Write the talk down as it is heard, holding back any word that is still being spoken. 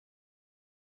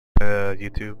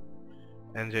YouTube,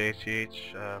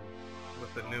 NJHGH,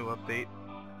 with a new update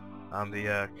on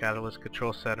the Catalyst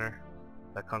Control Center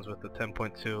that comes with the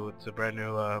 10.2. It's a brand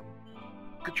new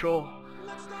control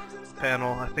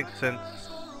panel, I think since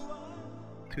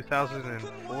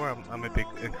 2004, I might be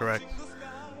incorrect,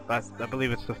 but I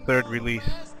believe it's the third release.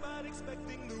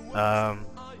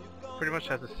 Pretty much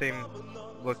has the same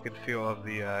look and feel of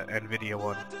the NVIDIA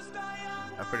one.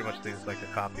 I pretty much think it's like a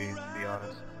copy, to be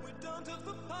honest.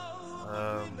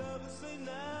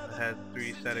 It has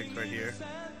 3 settings right here.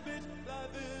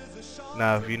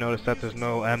 Now, if you notice that there's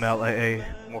no MLAA,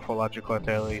 morphological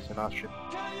anti-aliasing option.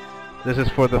 This is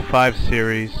for the 5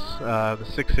 series. The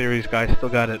 6 series guys still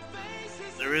got it.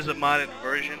 There is a modded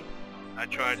version. I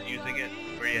tried using it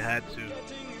where you had to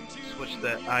switch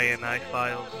the INI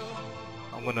files.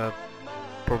 I'm gonna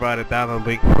provide a download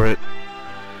link for it,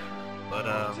 but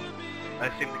I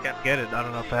simply can't get it. I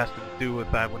don't know if it has to do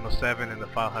with I have Windows 7 and the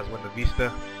file has Windows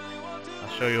Vista. I'll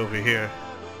show you over here.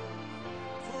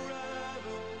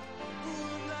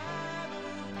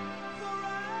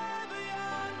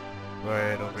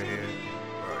 Right over here.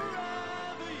 Where are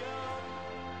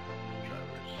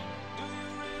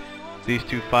you? These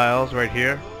 2 files right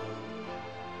here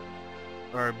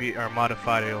are modded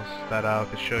files that I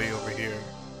can show you over here.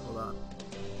 Hold on.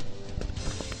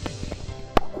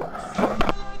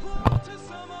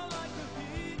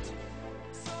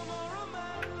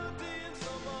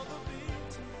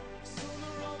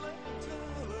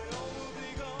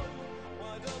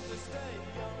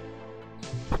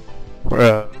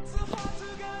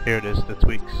 Here it is, the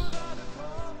tweaks.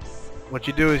 What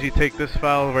you do is you take this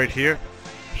file right here.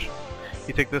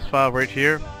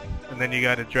 And then you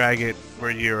gotta drag it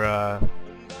where your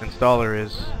installer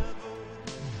is.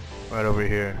 Right over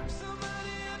here.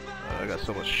 I got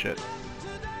so much shit.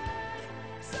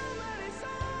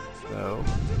 So,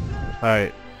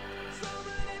 alright.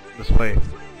 Display.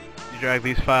 You drag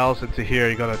these files into here,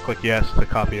 you're gonna click yes to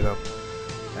copy them.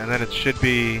 And then it should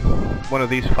be one of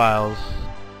these files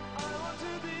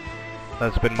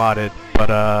that's been modded. But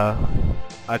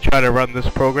I try to run this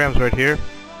programs right here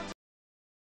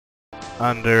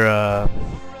under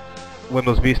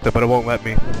Windows Vista, but it won't let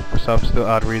me for some still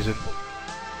odd reason.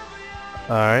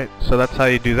 Alright, so that's how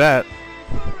you do that.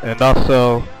 And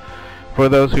also, for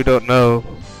those who don't know,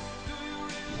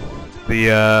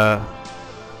 the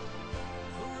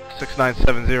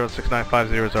 6970 and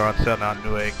 6950s are on sale now at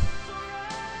Newegg.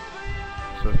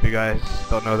 So if you guys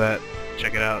don't know that,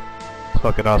 check it out. It's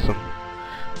fucking awesome.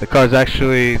 The car's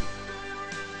actually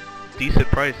decent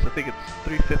price. I think it's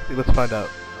 $350. Let's find out.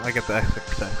 I get the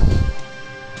XXX.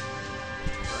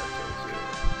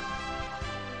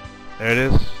 There it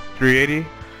is, $380,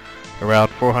 around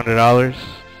 $400.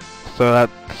 So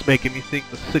that's making me think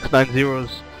the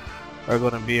 690s are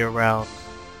going to be around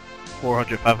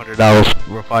 $400,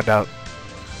 $500. We'll find out.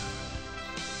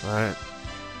 Alright,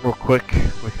 real quick,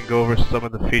 we can go over some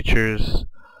of the features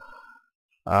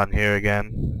on here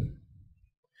again.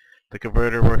 The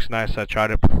converter works nice. I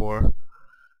tried it before.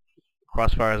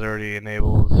 Crossfire is already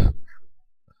enabled.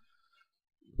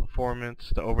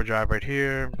 Performance, the overdrive right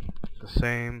here, the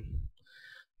same.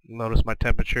 Notice my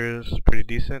temperature is pretty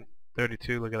decent.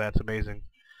 32, look at that, it's amazing.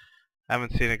 I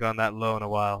haven't seen it gone that low in a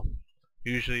while.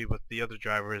 Usually with the other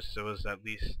drivers it was at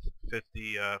least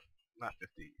 50, not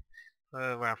 50,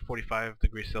 around 45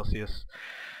 degrees Celsius.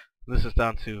 This is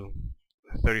down to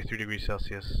 33 degrees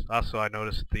Celsius. Also, I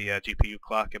noticed the GPU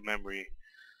clock and memory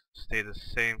stay the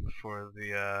same for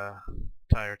the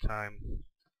entire time.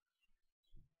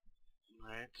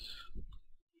 Alright.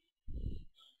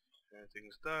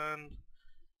 Everything's done.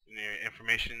 And your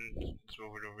information is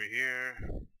over here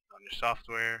on your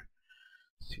software.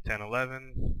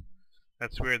 C1011.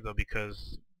 That's weird though,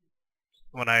 because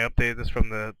when I updated this from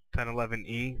the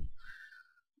 1011E,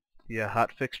 the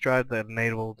hotfix drive that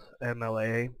enabled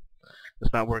MLAA,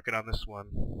 it's not working on this one.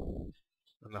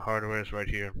 And the hardware is right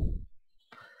here.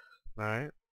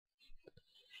 Alright.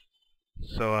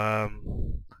 So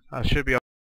I should be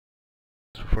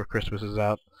before Christmas is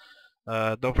out.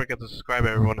 Don't forget to subscribe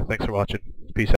everyone, and thanks for watching. Peace out.